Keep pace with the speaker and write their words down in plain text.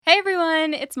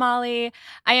everyone, it's Molly.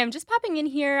 I am just popping in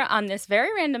here on this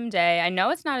very random day. I know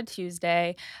it's not a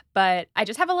Tuesday, but I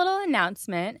just have a little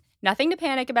announcement. Nothing to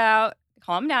panic about.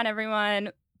 Calm down,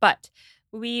 everyone. But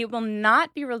we will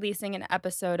not be releasing an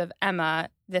episode of Emma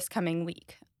this coming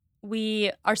week.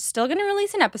 We are still going to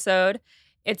release an episode.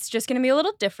 It's just going to be a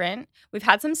little different. We've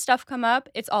had some stuff come up.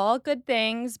 It's all good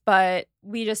things, but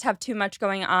we just have too much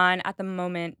going on at the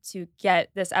moment to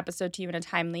get this episode to you in a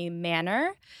timely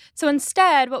manner. So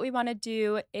instead, what we want to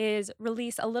do is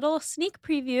release a little sneak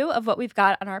preview of what we've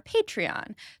got on our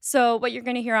Patreon. So, what you're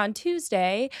going to hear on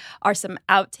Tuesday are some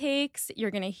outtakes.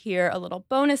 You're going to hear a little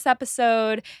bonus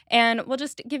episode, and we'll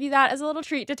just give you that as a little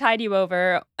treat to tide you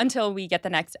over until we get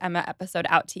the next Emma episode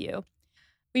out to you.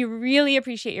 We really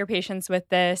appreciate your patience with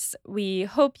this. We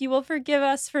hope you will forgive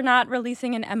us for not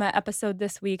releasing an Emma episode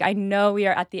this week. I know we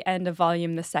are at the end of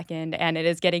volume the second and it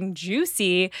is getting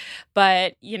juicy,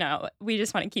 but we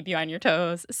just want to keep you on your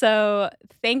toes. So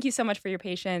thank you so much for your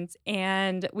patience,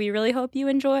 and we really hope you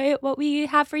enjoy what we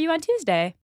have for you on Tuesday.